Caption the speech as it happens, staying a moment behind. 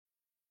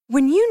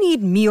When you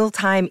need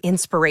mealtime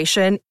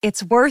inspiration,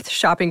 it's worth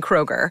shopping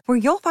Kroger, where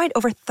you'll find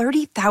over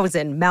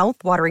 30,000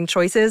 mouth-watering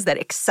choices that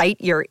excite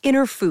your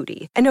inner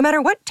foodie. And no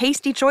matter what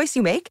tasty choice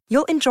you make,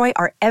 you'll enjoy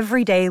our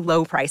everyday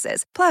low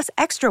prices, plus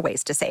extra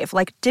ways to save,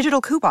 like digital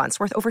coupons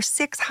worth over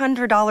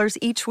 $600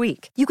 each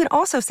week. You can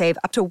also save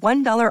up to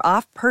 $1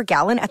 off per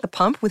gallon at the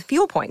pump with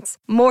fuel points.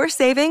 More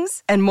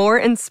savings and more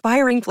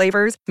inspiring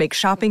flavors make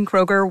shopping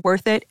Kroger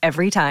worth it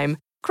every time.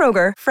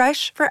 Kroger,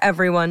 fresh for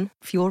everyone.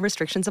 Fuel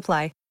restrictions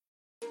apply.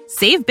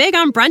 Save big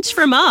on brunch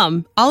for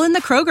mom, all in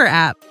the Kroger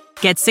app.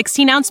 Get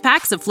 16-ounce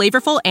packs of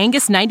flavorful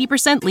Angus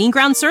 90% lean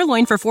ground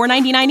sirloin for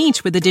 $4.99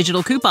 each with a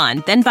digital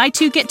coupon. Then buy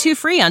 2, get 2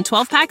 free on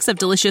 12 packs of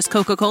delicious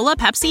Coca-Cola,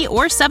 Pepsi,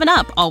 or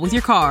 7-Up, all with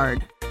your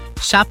card.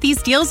 Shop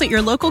these deals at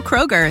your local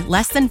Kroger,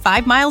 less than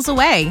 5 miles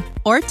away.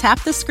 Or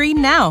tap the screen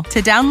now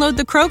to download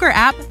the Kroger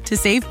app to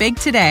save big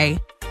today.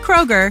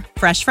 Kroger,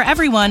 fresh for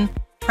everyone.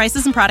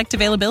 Prices and product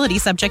availability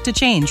subject to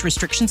change.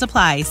 Restrictions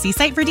apply. See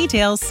site for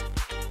details.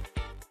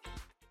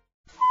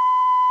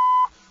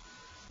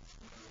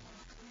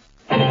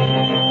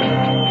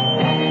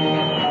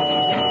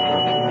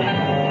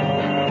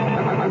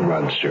 I'm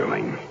Rod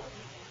Sterling.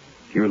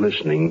 You're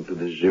listening to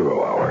the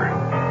Zero Hour.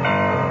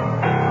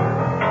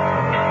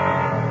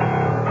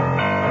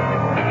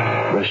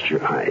 Rest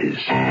your eyes.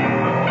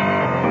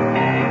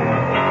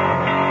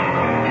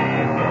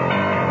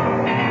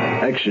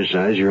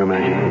 Exercise your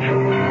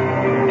imagination.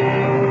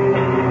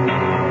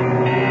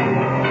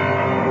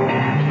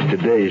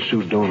 Today,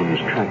 Sue Donham's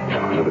track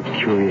down of a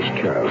curious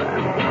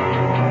caravan.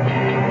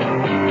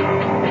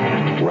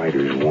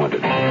 Riders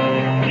wanted.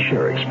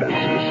 Share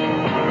expenses.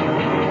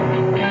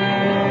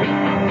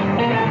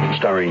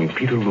 Starring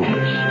Peter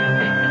Lucas.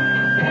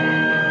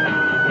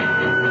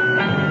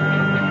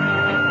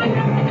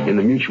 In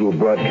the Mutual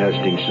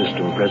Broadcasting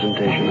System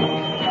presentation of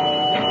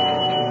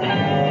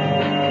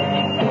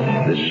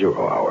The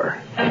Zero Hour.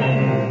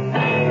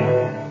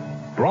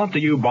 Brought to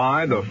you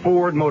by the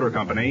Ford Motor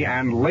Company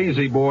and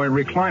Lazy Boy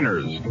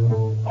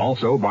Recliners.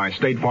 Also by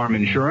State Farm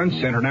Insurance,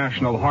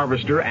 International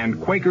Harvester, and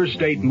Quaker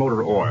State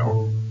Motor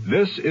Oil.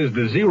 This is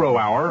the Zero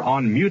Hour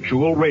on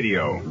Mutual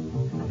Radio.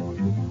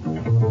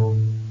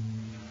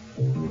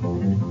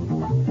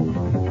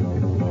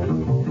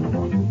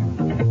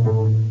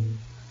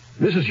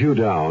 This is Hugh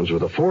Downs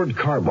with a Ford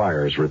Car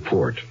Buyers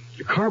Report.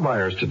 Car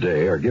buyers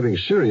today are giving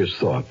serious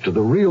thought to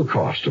the real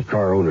cost of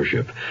car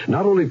ownership.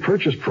 Not only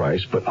purchase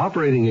price, but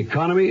operating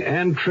economy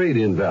and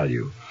trade-in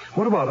value.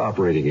 What about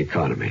operating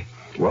economy?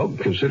 Well,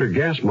 consider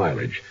gas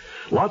mileage.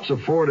 Lots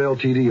of Ford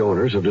LTD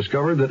owners have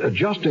discovered that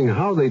adjusting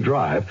how they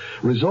drive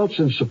results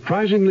in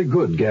surprisingly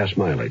good gas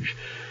mileage.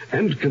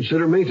 And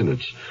consider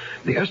maintenance.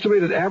 The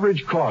estimated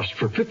average cost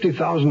for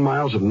 50,000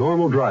 miles of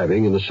normal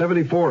driving in the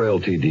 74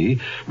 LTD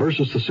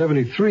versus the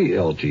 73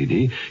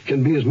 LTD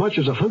can be as much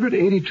as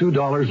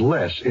 $182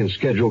 less in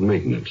scheduled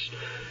maintenance.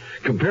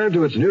 Compared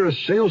to its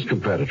nearest sales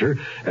competitor,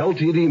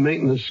 LTD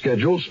maintenance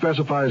schedule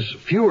specifies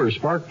fewer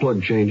spark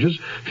plug changes,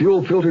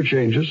 fuel filter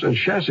changes, and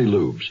chassis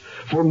lubes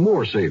for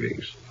more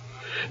savings.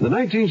 The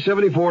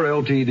 1974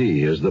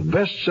 LTD is the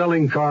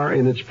best-selling car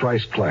in its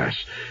price class,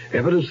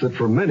 evidence that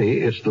for many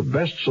it's the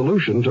best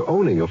solution to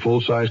owning a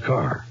full-size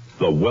car.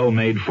 The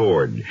well-made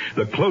Ford.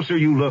 The closer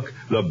you look,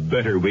 the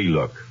better we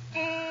look.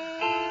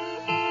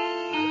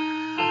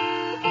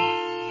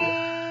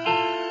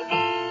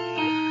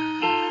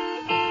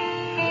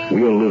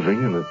 We are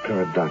living in a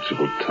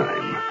paradoxical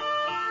time.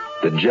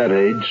 The jet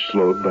age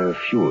slowed by a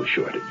fuel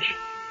shortage.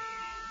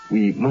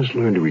 We must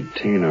learn to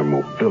retain our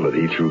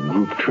mobility through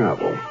group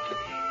travel.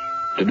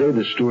 Today,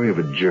 the story of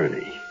a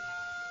journey.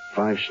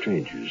 5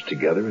 strangers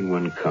together in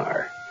one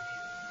car.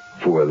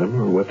 4 of them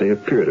are what they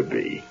appear to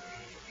be.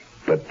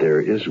 But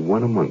there is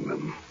one among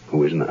them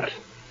who is not.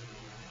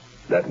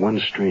 That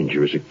one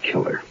stranger is a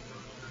killer.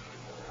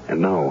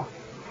 And now,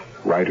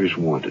 riders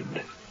wanted.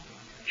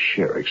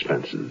 Share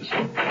expenses.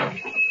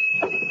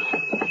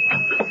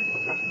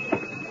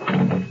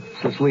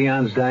 Is this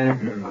Leon's Diner?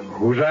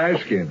 Who's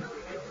asking?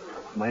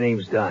 My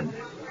name's Dunn.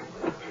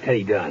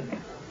 Teddy Dunn.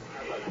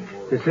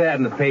 This ad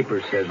in the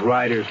paper says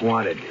riders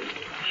wanted.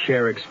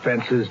 Share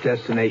expenses,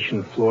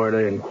 destination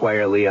Florida,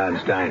 inquire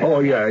Leon's Diner. Oh,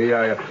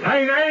 yeah.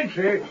 Hey,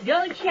 Nancy!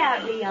 Don't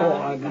shout, Leon. Oh,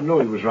 I didn't know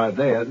he was right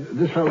there.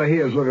 This fella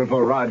here is looking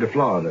for a ride to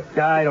Florida.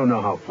 I don't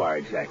know how far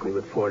exactly,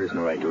 but Florida's in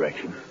the right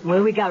direction.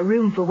 Well, we got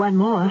room for one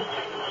more.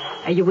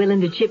 Are you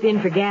willing to chip in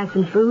for gas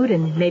and food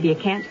and maybe a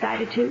campsite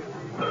or two?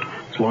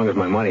 As long as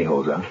my money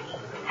holds out.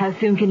 How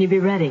soon can you be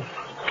ready?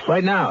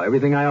 Right now,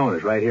 everything I own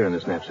is right here in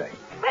this knapsack.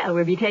 Well,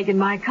 we'll be taking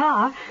my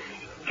car.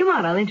 Come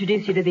on, I'll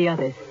introduce you to the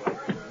others.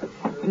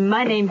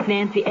 My name's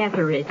Nancy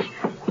Etheridge.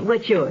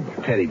 What's yours?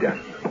 Teddy Dunn.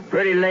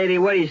 Pretty lady,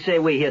 what do you say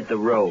we hit the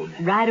road?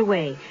 Right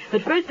away.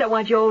 But first I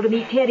want you all to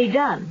meet Teddy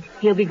Dunn.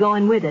 He'll be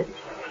going with us.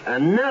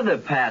 Another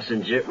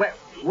passenger? Well,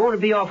 won't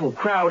it be awful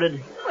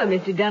crowded? Well,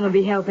 Mr. Dunn will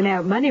be helping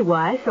out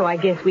money-wise, so I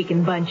guess we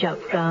can bunch up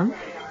some.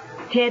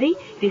 Teddy,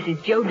 this is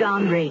Joe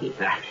Don Brady.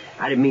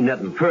 I didn't mean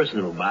nothing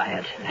personal by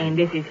it. And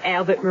this is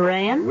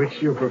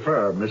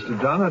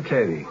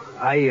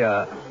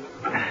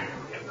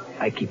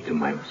I keep to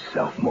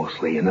myself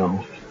mostly, you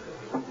know.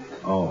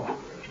 Oh.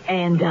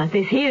 And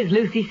this here's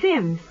Lucy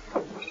Sims.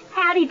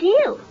 Howdy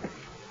do.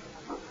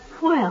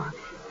 Well,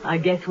 I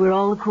guess we're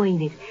all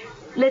acquainted.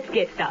 Let's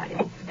get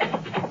started.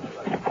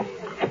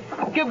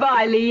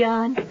 Goodbye,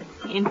 Leon.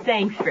 And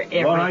thanks for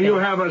everything. Well, now, you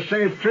have a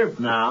safe trip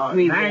now.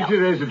 We Nancy,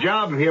 will. there's a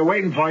job here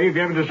waiting for you if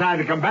you ever decide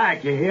to come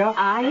back, you hear?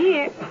 I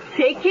hear.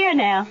 Take care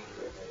now.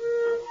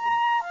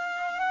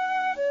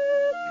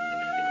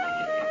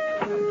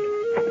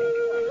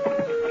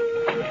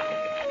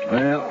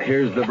 Well,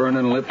 here's the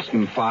Vernon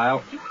Lipscomb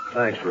file.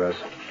 Thanks, Russ.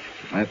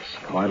 That's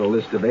quite a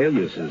list of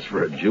aliases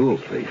for a jewel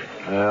thief.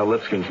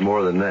 Lipscomb's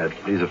more than that.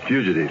 He's a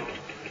fugitive.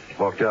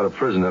 Walked out of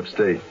prison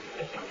upstate.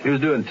 He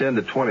was doing 10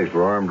 to 20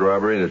 for armed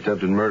robbery and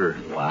attempted murder.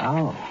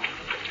 Wow.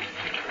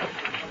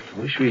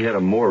 Wish we had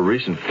a more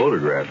recent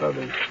photograph of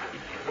him.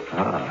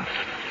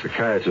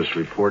 Psychiatrist's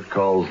report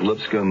calls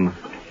Lipscomb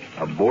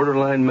a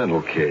borderline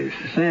mental case.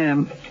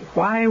 Sam,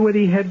 why would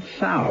he head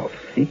south?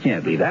 He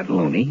can't be that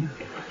loony.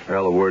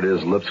 Well, the word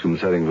is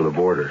Lipscomb's heading for the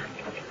border.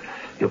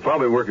 He'll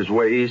probably work his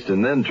way east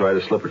and then try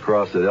to slip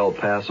across at El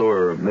Paso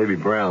or maybe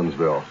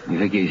Brownsville. You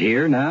think he's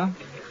here now?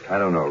 I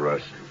don't know,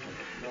 Russ.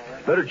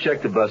 Better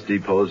check the bus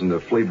depots and the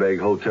flea bag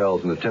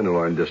hotels in the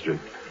Tenderloin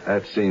district.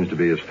 That seems to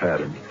be his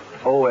pattern.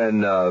 Oh,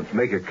 and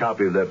make a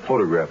copy of that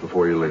photograph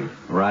before you leave.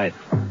 Right.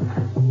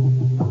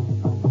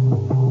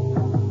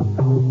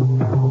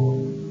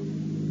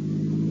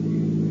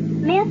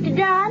 Mr.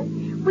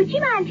 Dunn, would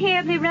you mind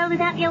terribly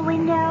rolling up your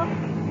window?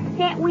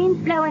 That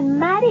wind's blowing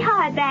mighty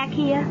hard back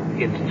here.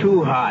 It's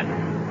too hot.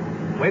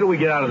 Wait till we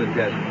get out of the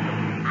desert.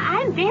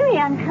 I'm very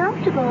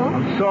uncomfortable.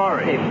 I'm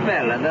sorry. Hey,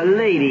 fella, the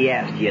lady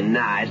asked you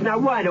nice. Now,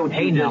 why don't you...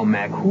 Hey, now,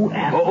 Mac, who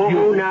asked you?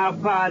 Oh, now,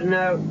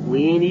 partner,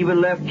 we ain't even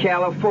left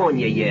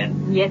California yet.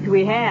 Yes,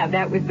 we have.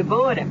 That was the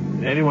border.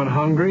 Anyone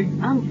hungry?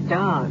 I'm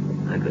starved.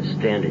 I could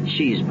stand a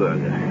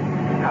cheeseburger.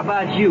 How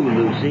about you,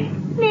 Lucy?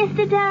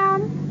 Mr.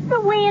 Dunn,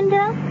 the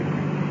window.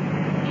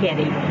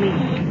 Teddy,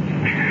 please.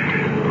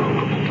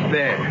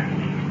 There.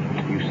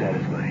 You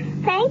satisfied?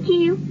 Thank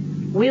you.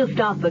 We'll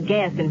stop for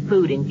gas and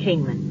food in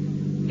Kingman.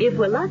 If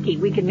we're lucky,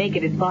 we can make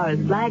it as far as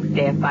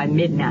Flagstaff by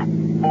midnight.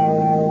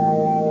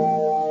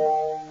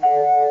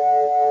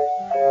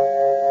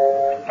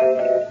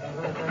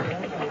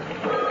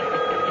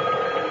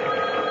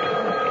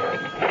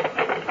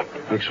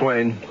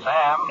 McSwain.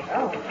 Sam,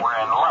 we're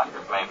in luck,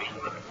 maybe.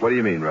 What do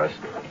you mean, Russ?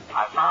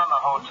 I found the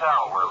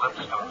hotel where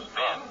Lipscomb's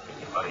been,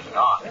 but he's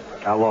gone.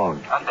 How long?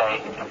 A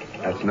day.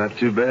 That's not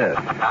too bad.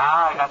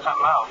 I got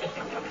something else.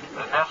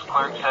 The desk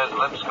clerk says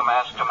Lipscomb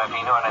asked him if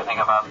he knew anything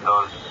about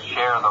those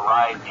share the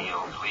ride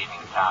deals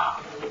leaving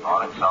town.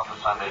 Bought himself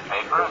a Sunday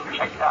paper and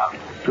checked out.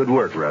 Good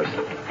work, Russ.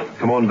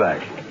 Come on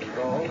back.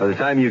 By the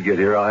time you get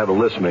here, I'll have a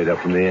list made up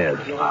from the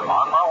ads. I'm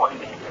on my way.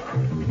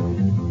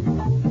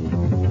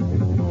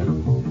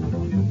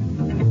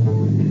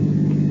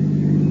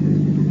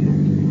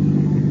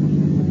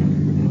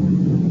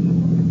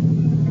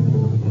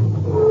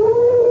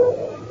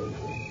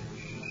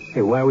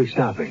 Hey, why are we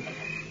stopping?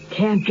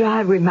 Can't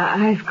drive with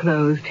my eyes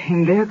closed,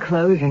 and they're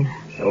closing.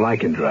 Well, I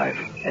can drive.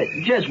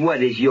 Just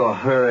what is your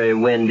hurry,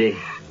 Wendy?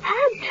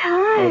 I'm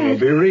tired.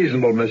 Be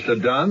reasonable, Mr.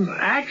 Dunn.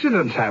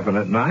 Accidents happen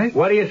at night.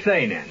 What do you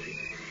say, Nancy?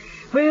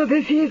 Well,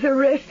 this here's a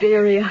rest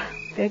area.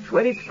 That's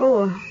what it's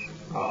for.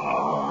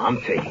 Oh,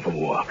 I'm taking for a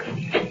walk.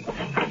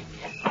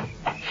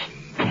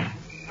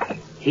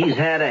 He's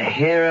had a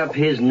hair up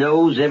his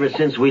nose ever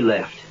since we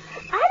left.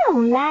 I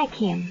don't like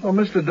him. Well,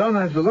 Mr. Dunn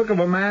has the look of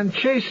a man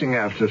chasing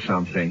after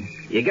something.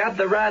 You got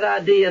the right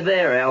idea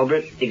there,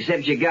 Albert,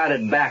 except you got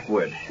it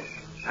backward.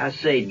 I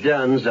say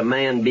Dunn's a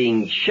man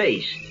being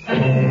chased.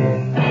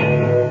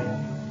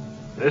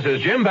 This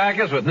is Jim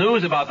Backus with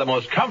news about the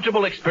most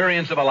comfortable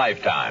experience of a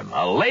lifetime,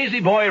 a Lazy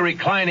Boy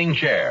reclining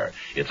chair.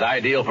 It's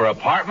ideal for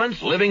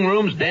apartments, living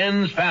rooms,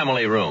 dens,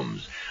 family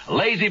rooms.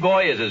 Lazy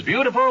Boy is as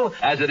beautiful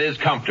as it is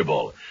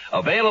comfortable.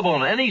 Available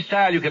in any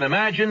style you can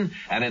imagine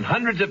and in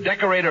hundreds of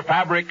decorator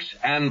fabrics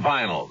and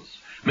vinyls.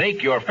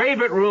 Make your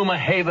favorite room a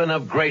haven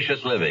of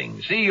gracious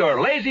living. See your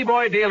Lazy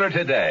Boy dealer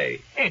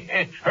today.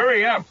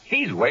 Hurry up.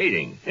 He's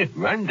waiting.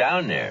 Run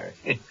down there.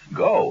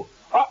 Go.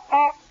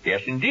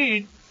 Yes,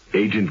 indeed.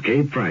 Agent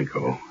Gabe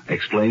Franco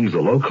explains the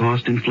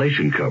low-cost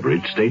inflation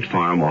coverage State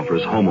Farm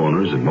offers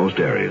homeowners in most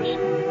areas.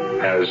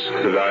 As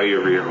the value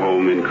of your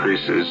home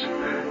increases,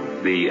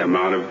 the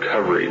amount of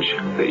coverage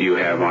that you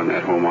have on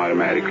that home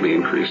automatically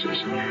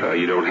increases.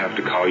 You don't have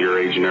to call your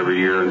agent every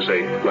year and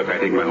say, look, I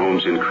think my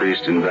home's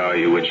increased in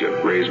value. Would you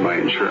raise my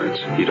insurance?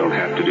 You don't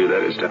have to do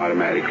that. It's done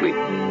automatically.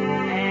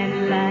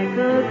 And like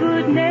a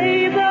good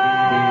neighbor,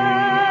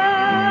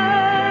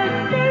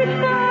 State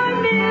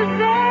Farm is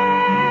there.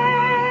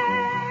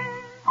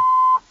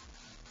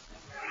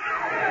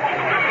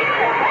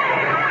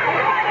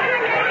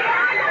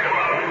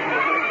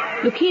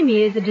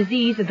 Leukemia is a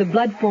disease of the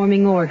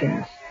blood-forming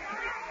organs.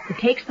 It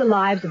takes the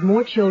lives of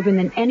more children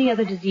than any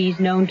other disease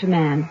known to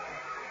man.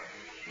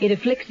 It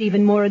afflicts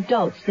even more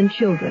adults than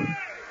children.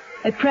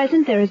 At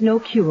present, there is no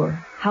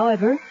cure,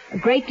 However, a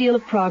great deal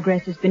of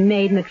progress has been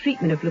made in the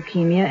treatment of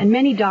leukemia, and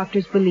many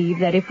doctors believe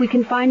that if we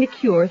can find a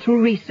cure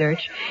through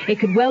research, it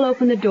could well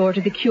open the door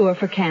to the cure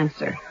for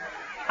cancer.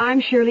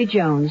 I'm Shirley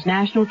Jones,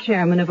 national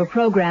chairman of a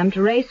program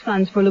to raise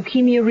funds for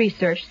leukemia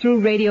research through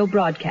radio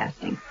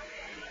broadcasting.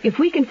 If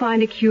we can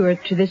find a cure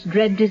to this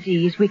dread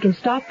disease, we can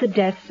stop the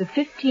deaths of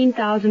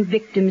 15,000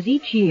 victims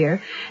each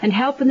year and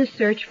help in the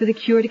search for the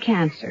cure to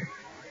cancer.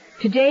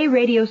 Today,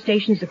 radio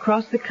stations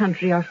across the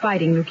country are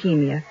fighting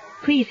leukemia.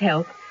 Please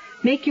help.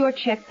 Make your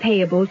check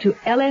payable to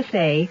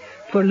LSA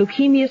for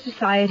Leukemia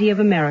Society of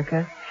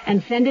America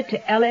and send it to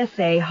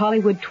LSA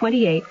Hollywood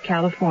 28,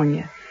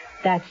 California.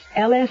 That's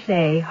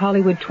LSA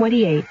Hollywood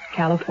 28,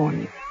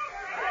 California.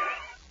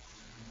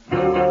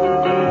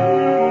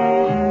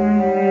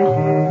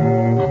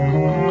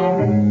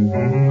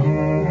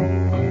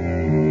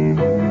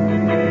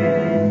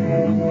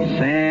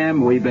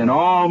 Sam, we've been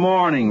all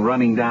morning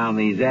running down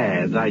these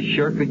ads. I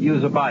sure could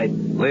use a bite.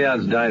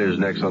 Leon's Diner's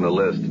next on the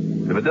list.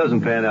 If it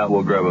doesn't pan out,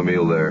 we'll grab a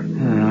meal there.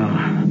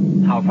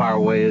 How far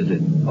away is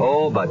it?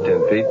 Oh, about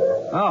 10 feet.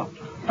 Oh.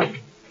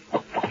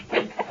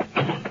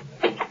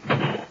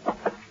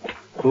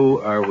 Who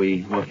are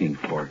we looking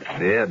for?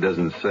 The ad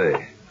doesn't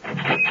say.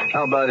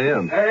 How about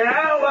him? Hey,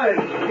 Alan,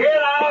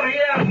 get out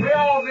here and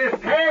fill this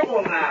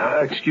table now.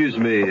 Excuse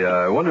me,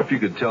 I wonder if you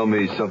could tell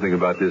me something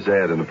about this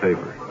ad in the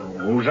paper.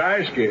 Who's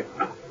asking?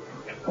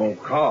 Oh,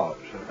 cops.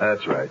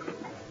 That's right.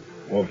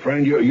 Well,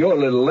 friend, you're a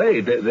little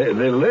late. They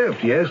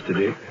left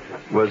yesterday.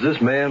 Was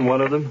this man one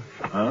of them?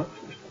 Huh?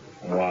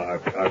 Well,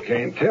 I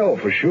can't tell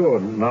for sure.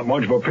 Not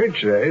much of a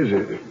picture there, is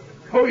it?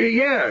 Oh,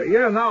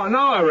 yeah.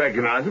 Now I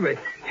recognize him.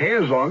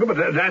 Hair's longer, but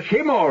that's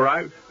him all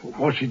right.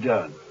 What's he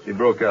done? He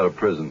broke out of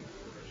prison.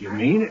 You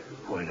mean it?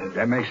 Well,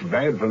 that makes it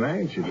bad for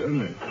Nancy,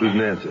 doesn't it? Who's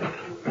Nancy?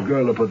 The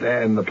girl who put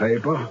that in the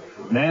paper.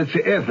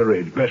 Nancy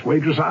Etheridge, best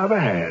waitress I ever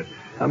had.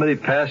 How many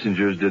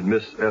passengers did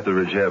Miss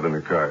Etheridge have in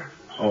her car?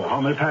 Oh,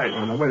 how many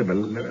passengers? Now, wait a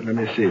minute. Let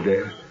me see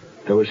there.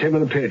 There was him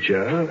in the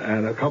picture,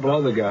 and a couple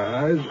other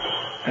guys,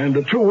 and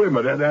the two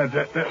women.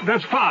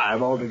 That's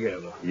 5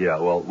 altogether. Yeah,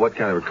 well, what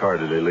kind of a car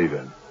did they leave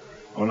in?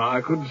 Oh, no,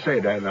 I couldn't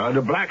say that now.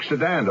 The black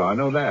sedan, though, I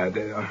know that.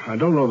 I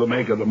don't know the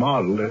make of the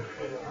model.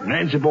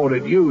 Nancy bought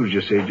it used,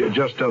 you see,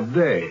 just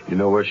today. You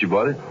know where she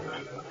bought it?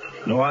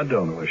 No, I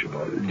don't know where she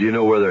bought it. Do you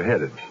know where they're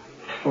headed?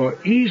 Well,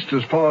 east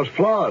as far as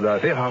Florida. I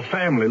think her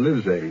family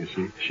lives there, you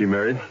see. She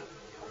married?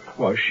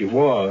 Well, she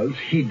was.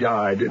 He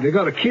died. They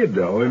got a kid,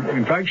 though.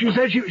 In fact, she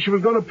said she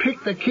was going to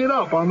pick the kid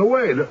up on the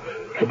way. The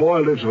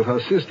boy lives with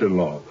her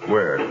sister-in-law.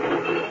 Where?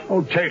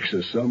 Oh,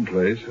 Texas,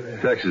 someplace.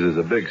 Texas is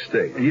a big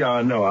state. Yeah,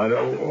 I know.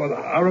 Well,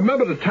 I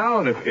remember the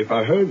town if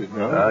I heard it.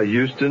 No?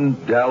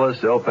 Houston,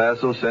 Dallas, El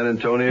Paso, San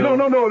Antonio.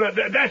 No.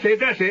 That's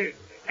it.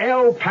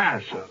 El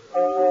Paso.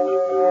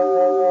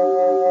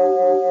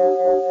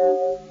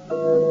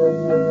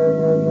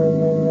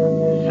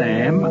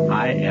 Sam,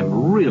 I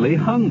am really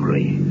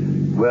hungry.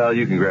 Well,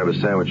 you can grab a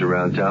sandwich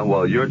around town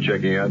while you're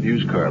checking out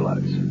used car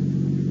lots.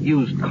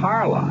 Used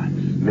car lots?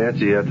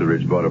 Nancy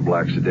Etheridge bought a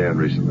black sedan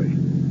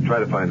recently. Try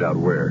to find out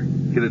where.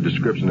 Get a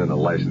description and a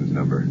license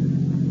number.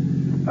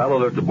 I'll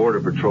alert the Border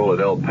Patrol at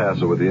El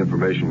Paso with the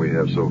information we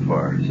have so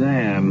far.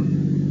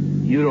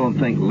 Sam, you don't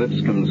think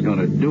Lipscomb's going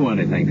to do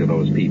anything to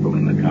those people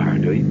in the car,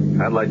 do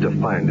you? I'd like to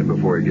find him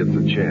before he gets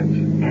a chance.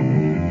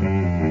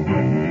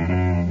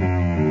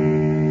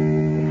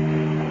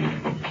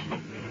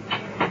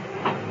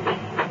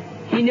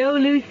 You know,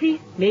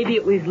 Lucy, maybe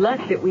it was luck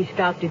that we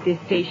stopped at this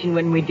station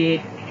when we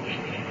did.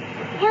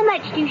 How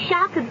much do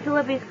shock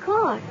absorbers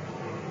cost?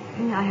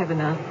 I have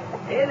enough.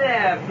 Hey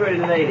there, pretty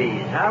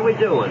ladies. How we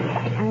doing?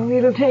 Oh,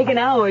 it'll take an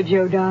hour,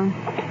 Joe Don.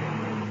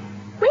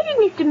 Where did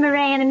Mr.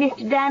 Moran and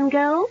Mr. Dunn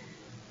go?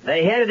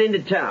 They headed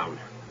into town.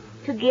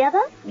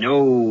 Together?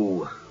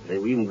 No, they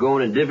were even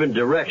going in different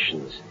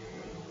directions.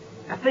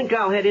 I think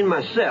I'll head in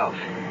myself.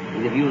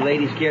 Either of you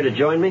ladies care to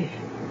join me?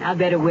 I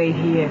better wait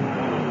here.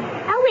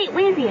 I'll wait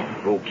with you.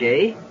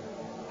 Okay.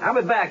 I'll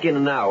be back in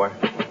an hour.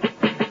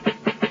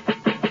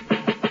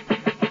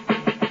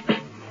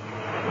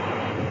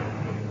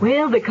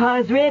 Well, the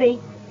car's ready.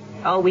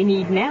 All we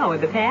need now are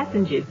the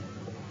passengers.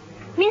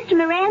 Mr.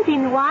 Moran's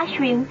in the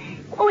washroom.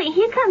 Oh, wait,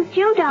 here comes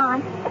Joe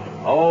Don.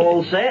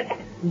 All set?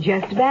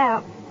 Just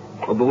about.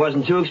 Hope it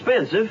wasn't too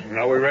expensive.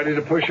 Are we ready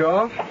to push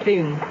off?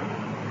 Soon.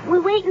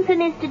 We're waiting for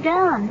Mr.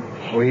 Dunn.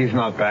 Oh, he's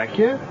not back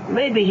yet?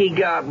 Maybe he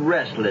got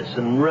restless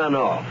and run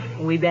off.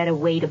 We better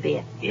wait a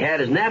bit. He had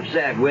his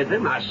knapsack with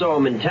him. I saw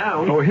him in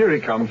town. Oh, here he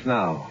comes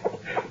now.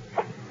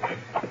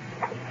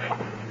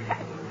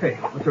 Hey,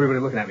 what's everybody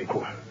looking at me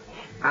for?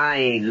 I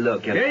ain't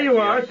looking. Here you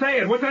are. Say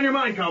it. What's on your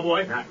mind,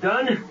 cowboy? Not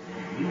done?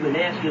 You've been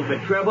asking for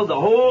trouble the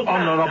whole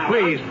time. Oh, no,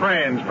 please,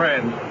 friends.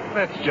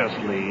 Let's just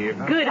leave.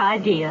 Good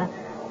idea.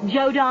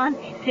 Joe Don,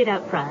 sit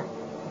up front.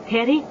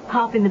 Teddy,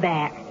 hop in the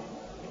back.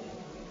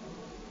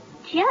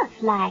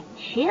 Just like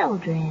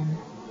children.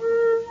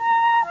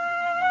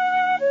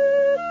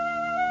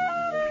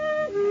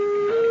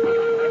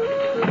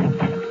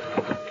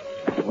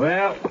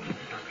 Well,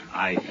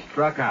 I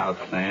struck out,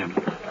 Sam.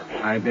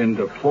 I've been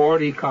to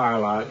 40 car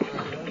lots,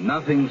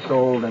 Nothing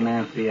sold to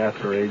Nancy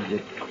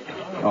Etheridge.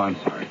 Oh, I'm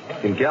sorry.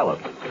 In Gallup.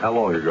 How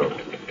long ago?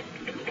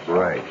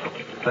 Right.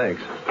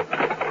 Thanks.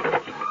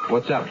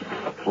 What's up?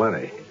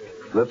 Plenty.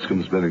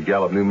 Lipscomb's been in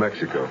Gallup, New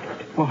Mexico.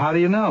 Well, how do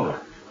you know?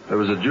 There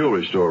was a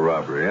jewelry store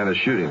robbery and a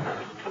shooting.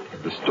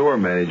 The store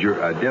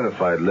manager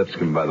identified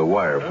Lipscomb by the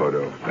wire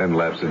photo and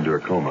lapsed into a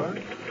coma.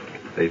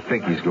 They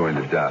think he's going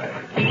to die.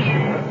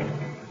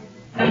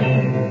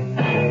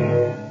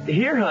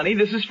 Here, honey,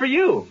 this is for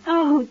you.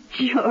 Oh,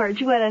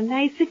 George, what a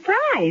nice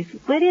surprise.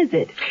 What is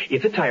it?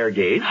 It's a tire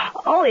gauge.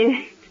 Oh,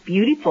 it's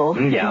beautiful.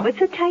 Yeah. What's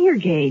a tire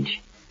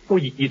gauge? Well,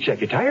 you check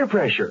your tire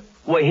pressure.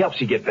 Well, it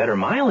helps you get better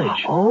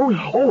mileage.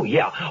 Oh,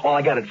 yeah. Well,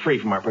 I got it free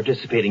from our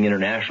participating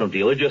international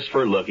dealer just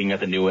for looking at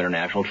the new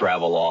International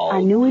Travelall.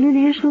 A new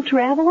International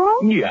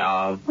Travelall?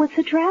 Yeah. What's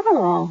a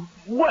Travelall?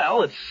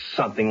 Well, it's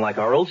something like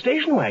our old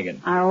station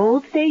wagon. Our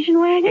old station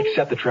wagon?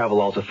 Except the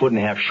Travelall's a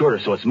 1.5 foot shorter,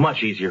 so it's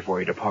much easier for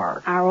you to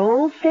park. Our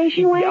old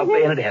station wagon?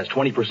 Yeah, and it has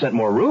 20%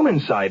 more room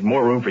inside.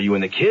 More room for you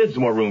and the kids,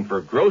 more room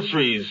for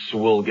groceries.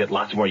 We'll get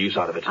lots more use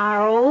out of it.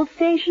 Our old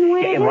station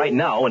wagon? Yeah, and right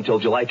now, until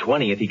July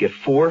 20th, you get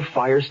 4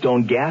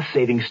 Firestone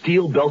gas-saving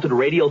steel-belted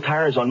radial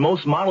tires on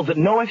most models at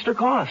no extra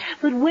cost.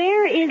 But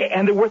where is...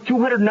 And they're worth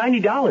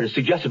 $290,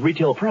 suggested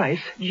retail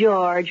price.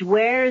 George,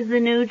 where's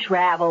the new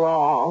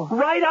Travelall?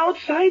 Right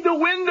outside the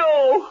window.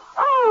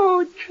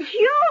 Oh,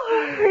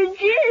 George,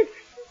 it's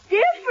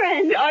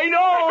different. I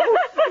know.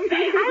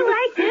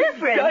 I like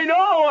different. I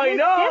know. It's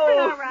different,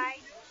 all right.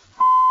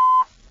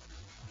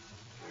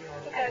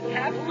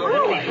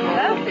 Oh, I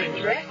love the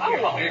dress. Oh,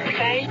 well,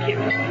 thank you.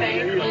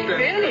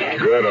 Brilliant.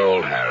 Good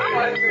old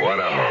Harry. What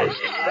a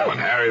host. When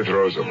Harry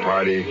throws a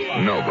party,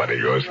 nobody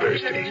goes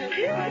thirsty.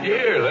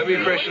 Here, let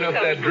me freshen up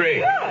that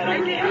drink.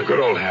 Good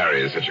old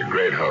Harry is such a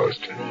great host.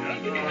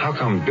 How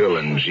come Bill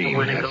and Jean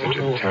had such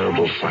a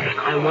terrible fight?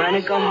 I want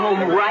to go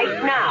home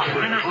right now.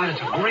 Oh,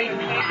 it's a great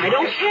fight. I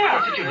don't care.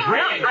 It's such a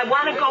drink. I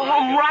want to go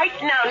home right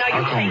now. Now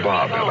How come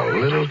Bob had a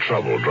little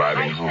trouble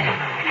driving home?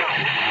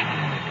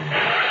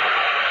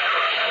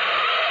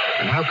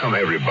 And how come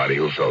everybody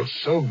who felt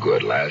so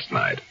good last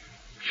night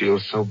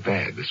feels so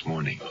bad this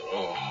morning?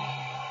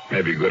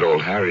 Maybe good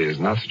old Harry is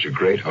not such a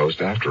great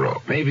host after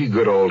all. Maybe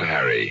good old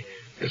Harry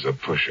is a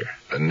pusher,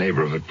 a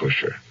neighborhood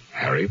pusher.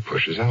 Harry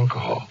pushes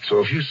alcohol. So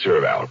if you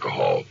serve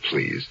alcohol,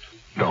 please,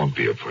 don't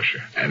be a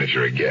pusher. And if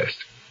you're a guest,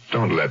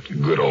 don't let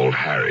good old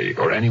Harry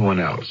or anyone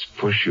else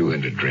push you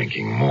into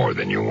drinking more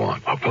than you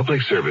want. A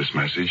public service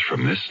message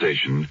from this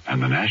station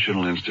and the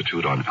National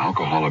Institute on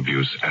Alcohol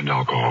Abuse and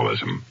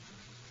Alcoholism.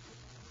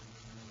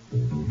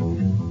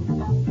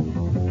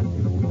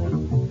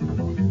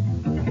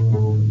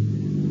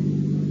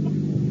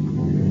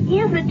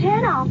 Here's the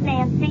turnoff,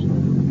 Nancy.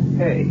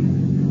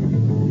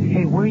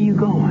 Hey, where are you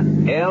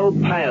going? El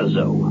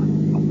Paso.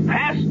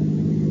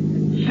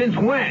 Since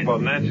when? Well,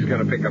 Nancy's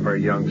going to pick up her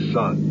young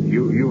son.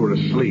 You were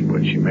asleep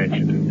when she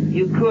mentioned it.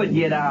 You could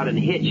get out and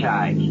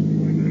hitchhike.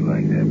 You'd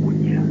like that,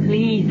 wouldn't you?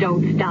 Please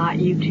don't start,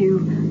 you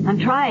two. I'm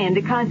trying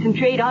to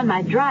concentrate on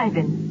my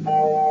driving.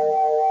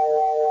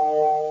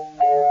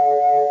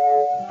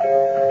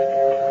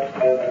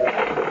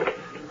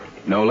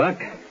 No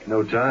luck?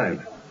 No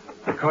time.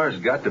 The car's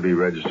got to be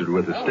registered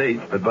with the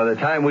state, but by the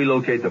time we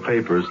locate the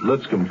papers,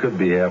 Lipscomb could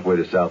be halfway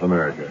to South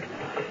America.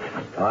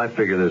 I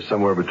figure there's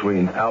somewhere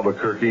between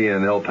Albuquerque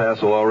and El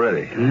Paso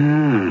already.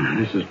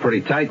 This is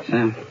pretty tight,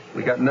 Sam.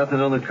 We got nothing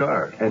on the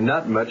car, and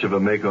not much of a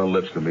make on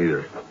Lipscomb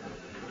either.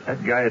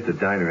 That guy at the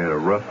diner had a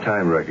rough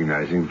time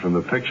recognizing him from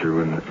the picture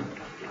when...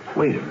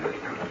 Wait a minute.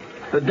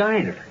 The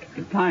diner.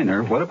 The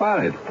diner? What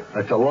about it?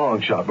 That's a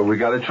long shot, but we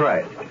got to try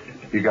it.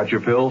 You got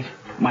your pills?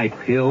 My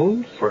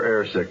pills? For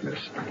air sickness.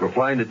 We're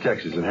flying to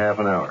Texas in half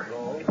an hour.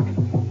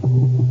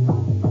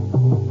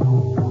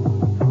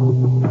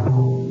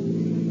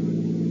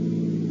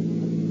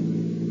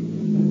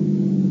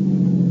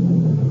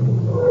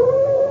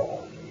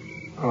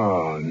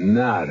 Oh,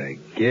 not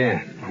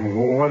again.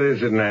 What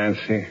is it,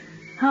 Nancy?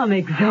 I'm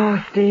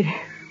exhausted.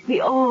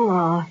 We all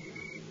are.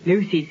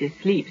 Lucy's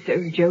asleep,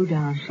 so's Joe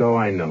Don. So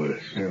I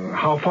noticed.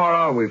 How far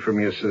are we from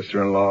your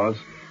sister-in-law's?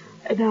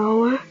 An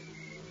hour.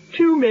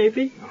 2,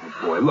 maybe.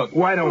 Boy, look,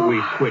 why don't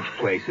we switch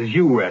places?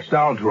 You rest,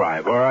 I'll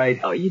drive, all right?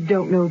 Oh, you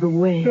don't know the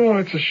way. Oh,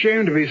 it's a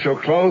shame to be so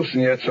close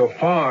and yet so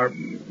far.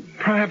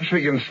 Perhaps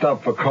we can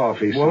stop for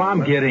coffee. Well,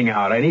 I'm getting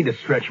out. I need to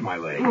stretch my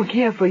legs. Oh,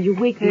 careful, you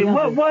wake me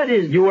up. What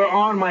is... You were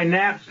on my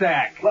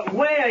knapsack.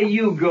 Where are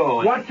you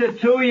going? What's it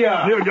to you?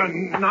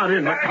 You're not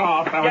in the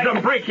car, fella.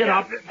 Don't break it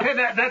up. Hey,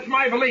 that's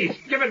my valise.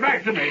 Give it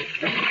back to me.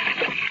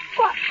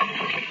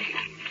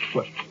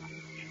 What?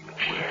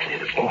 Where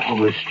did all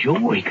this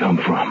jewelry come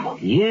from?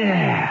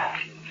 Yeah.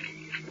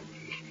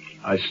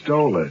 I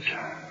stole it.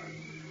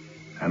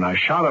 And I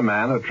shot a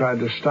man who tried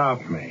to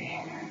stop me.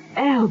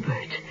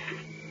 Albert,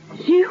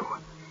 you?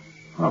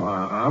 Well,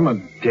 I'm a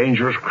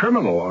dangerous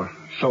criminal, or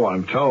so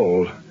I'm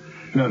told.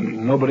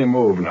 Nobody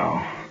move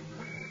now.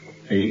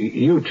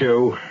 You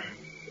two,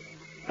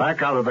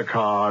 back out of the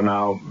car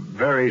now,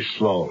 very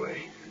slowly.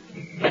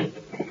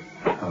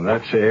 Now,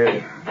 that's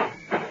it.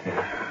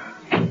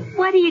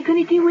 What are you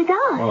going to do with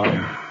us?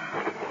 Well,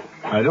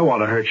 I don't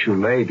want to hurt you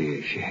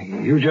ladies.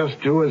 You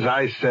just do as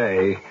I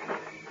say,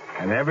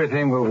 and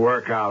everything will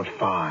work out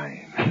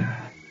fine.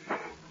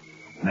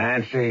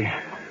 Nancy,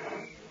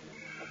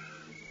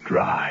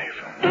 drive.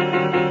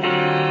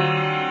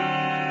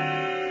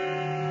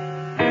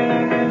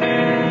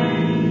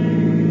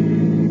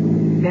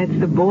 That's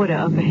the border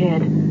up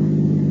ahead.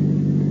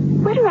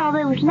 What are all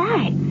those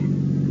lights?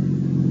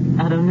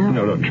 I don't know.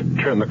 No,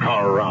 turn the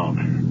car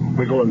around.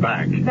 We're going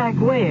back. Back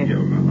where?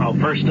 Our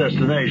first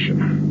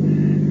destination.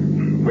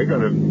 We're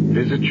going to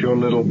visit your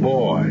little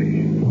boy.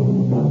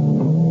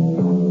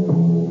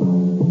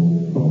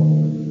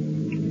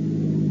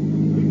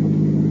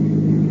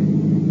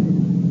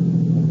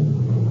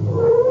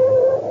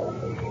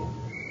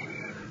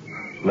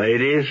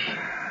 Ladies,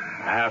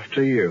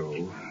 after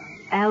you.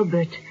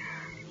 Albert,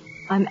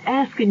 I'm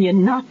asking you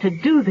not to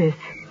do this.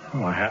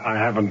 Oh, I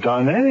haven't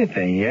done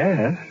anything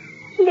yet.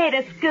 Let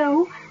us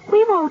go.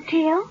 We won't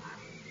tell.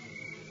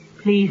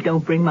 Please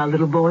don't bring my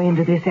little boy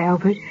into this,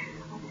 Albert.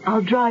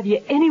 I'll drive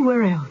you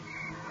anywhere else.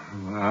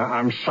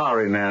 I'm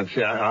sorry,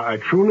 Nancy. I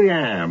truly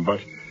am,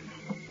 but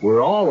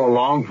we're all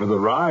along for the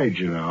ride,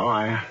 you know.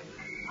 I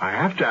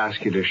have to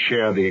ask you to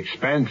share the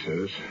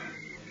expenses.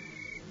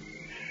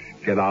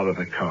 Get out of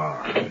the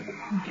car.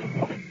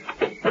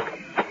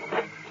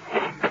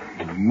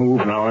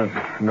 Move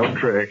now, no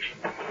tricks.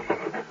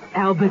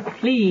 Albert,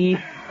 please.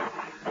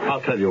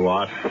 I'll tell you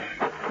what.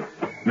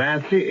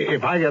 Nancy,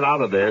 if I get out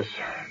of this,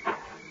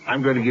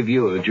 I'm going to give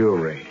you the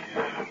jewelry.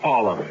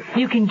 All of it.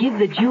 You can give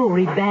the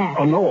jewelry back.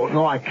 Oh,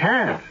 no, I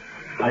can't.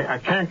 I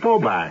can't go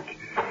back.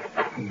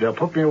 They'll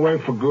put me away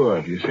for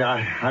good. You see,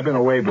 I've been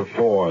away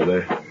before.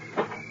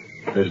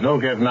 There's no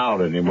getting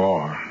out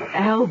anymore.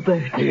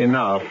 Albert.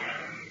 Enough.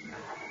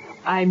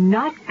 I'm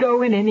not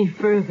going any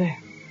further.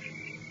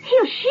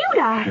 He'll shoot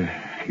us.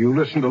 You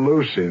listen to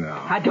Lucy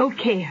now. I don't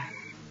care.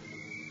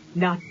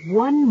 Not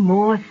one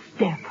more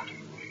step.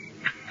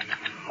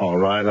 All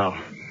right,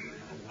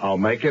 I'll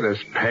make it as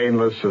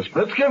painless as...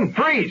 Lipscomb,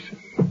 freeze!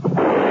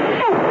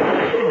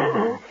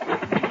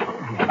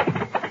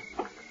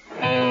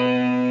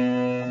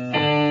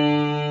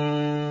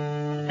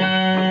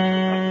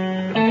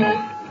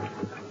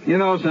 You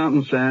know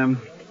something,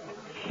 Sam?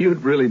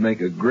 You'd really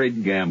make a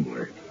great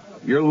gambler.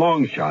 Your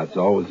long shots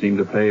always seem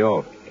to pay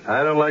off.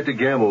 I don't like to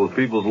gamble with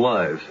people's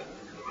lives.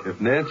 If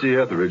Nancy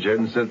Etheridge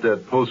hadn't sent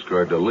that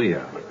postcard to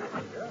Leon,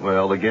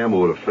 well, the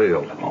gamble would have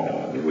failed.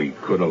 Oh, we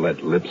could have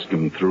let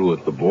Lipscomb through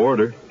at the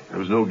border. There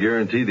was no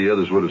guarantee the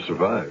others would have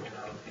survived.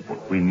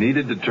 We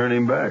needed to turn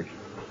him back.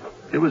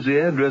 It was the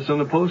address on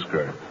the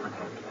postcard.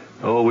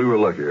 Oh, we were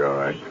lucky, all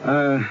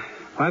right.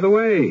 By the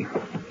way,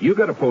 you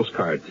got a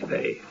postcard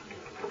today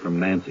from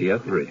Nancy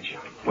Etheridge.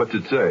 What's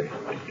it say?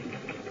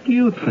 Do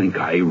you think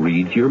I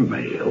read your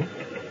mail?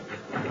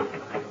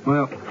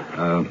 Well,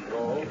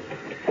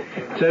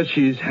 it says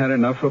she's had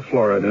enough of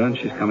Florida and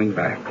she's coming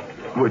back.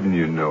 Wouldn't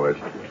you know it?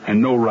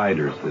 And no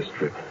riders this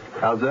trip.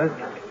 How's that?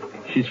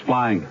 She's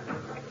flying.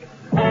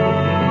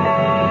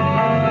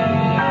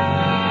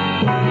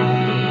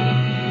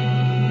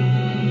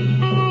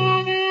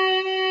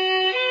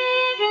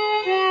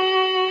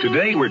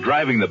 Today, we're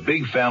driving the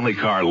big family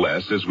car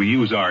less as we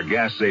use our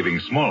gas-saving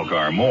small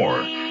car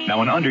more.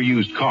 Now, an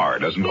underused car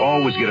doesn't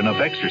always get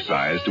enough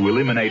exercise to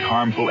eliminate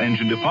harmful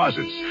engine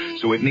deposits,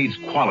 so it needs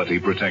quality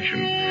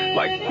protection,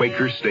 like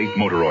Quaker State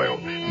Motor Oil,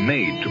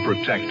 made to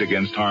protect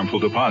against harmful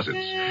deposits.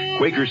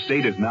 Quaker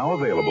State is now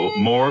available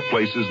more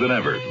places than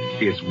ever.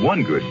 It's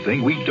one good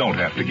thing we don't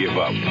have to give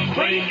up.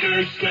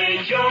 Quaker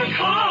State your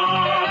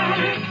car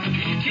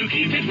to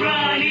keep it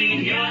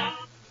running, yeah.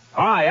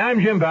 Hi,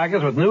 I'm Jim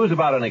Backus with news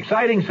about an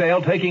exciting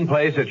sale taking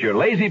place at your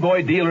Lazy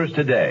Boy dealers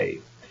today.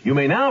 You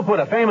may now put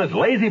a famous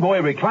Lazy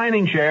Boy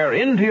reclining chair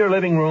into your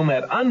living room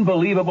at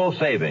unbelievable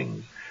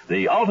savings.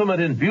 The ultimate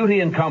in beauty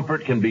and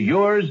comfort can be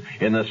yours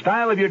in the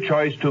style of your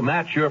choice to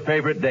match your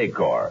favorite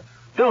decor.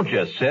 Don't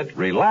just sit,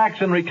 relax,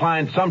 and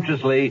recline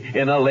sumptuously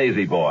in a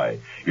Lazy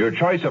Boy. Your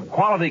choice of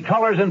quality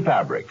colors and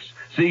fabrics.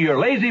 See your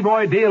Lazy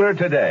Boy dealer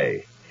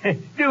today.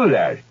 Do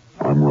that.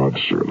 I'm Rod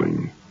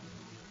Serling.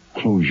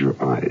 Close your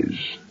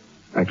eyes.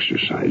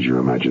 Exercise your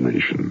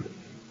imagination.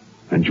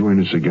 And join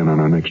us again on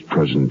our next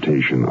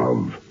presentation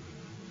of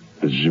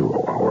The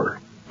Zero Hour.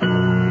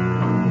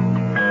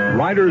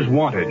 Riders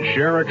Wanted,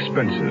 Share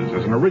Expenses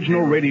is an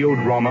original radio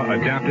drama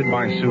adapted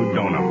by Sue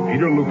Donham.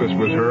 Peter Lucas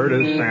was heard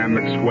as Sam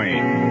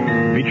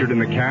McSwain. Featured in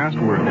the cast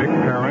were Dick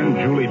Perrin,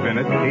 Julie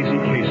Bennett, Casey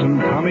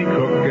Kasem, Tommy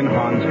Cook, and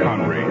Hans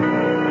Conry.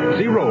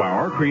 Zero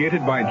Hour,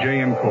 created by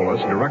J.M.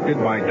 Collis, directed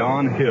by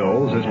Don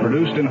Hills, is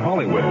produced in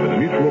Hollywood with the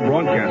Mutual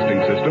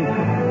Broadcasting System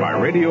by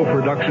Radio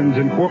Productions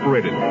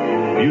Incorporated.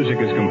 Music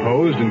is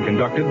composed and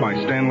conducted by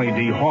Stanley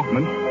D.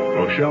 Hoffman,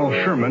 Rochelle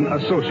Sherman,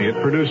 associate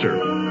producer.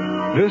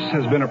 This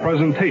has been a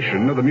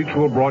presentation of the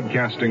Mutual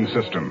Broadcasting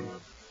System.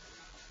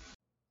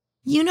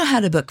 You know how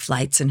to book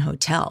flights and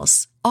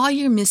hotels. All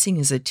you're missing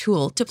is a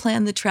tool to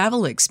plan the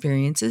travel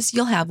experiences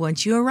you'll have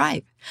once you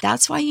arrive.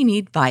 That's why you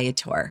need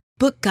Viator.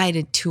 Book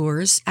guided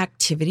tours,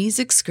 activities,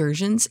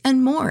 excursions,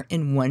 and more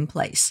in one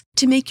place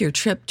to make your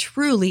trip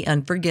truly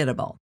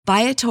unforgettable.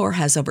 Viator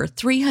has over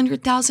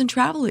 300,000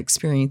 travel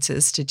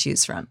experiences to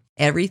choose from.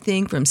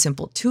 Everything from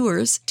simple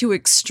tours to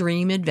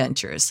extreme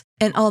adventures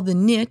and all the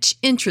niche,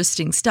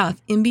 interesting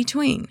stuff in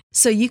between.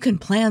 So you can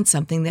plan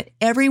something that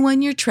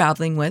everyone you're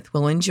traveling with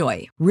will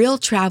enjoy. Real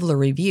traveler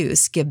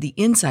reviews give the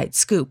inside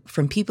scoop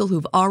from people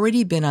who've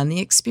already been on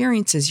the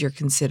experiences you're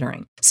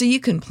considering. So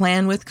you can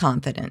plan with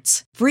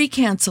confidence. Free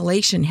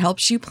cancellation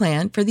helps you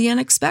plan for the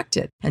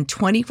unexpected. And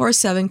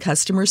 24/7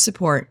 customer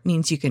support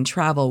means you can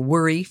travel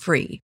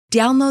worry-free.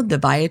 Download the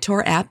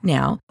Viator app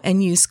now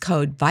and use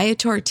code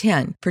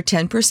Viator10 for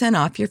 10%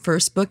 off your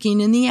first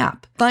booking in the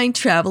app. Find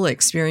travel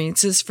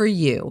experiences for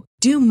you.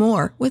 Do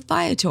more with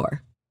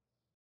Viator.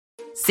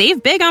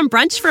 Save big on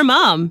brunch for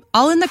mom,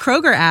 all in the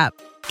Kroger app.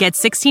 Get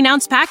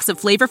 16-ounce packs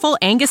of flavorful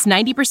Angus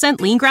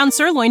 90% lean ground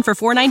sirloin for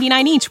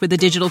 $4.99 each with a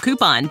digital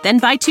coupon. Then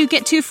buy 2,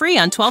 get 2 free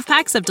on 12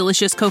 packs of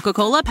delicious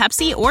Coca-Cola,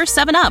 Pepsi, or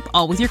 7-Up,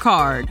 all with your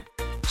card.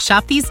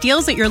 Shop these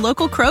deals at your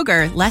local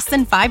Kroger, less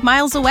than 5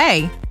 miles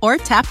away. Or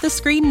tap the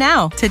screen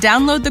now to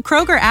download the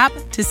Kroger app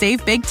to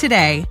save big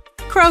today.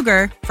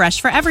 Kroger,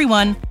 fresh for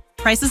everyone.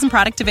 Prices and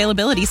product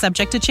availability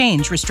subject to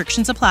change.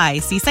 Restrictions apply.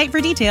 See site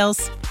for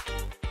details.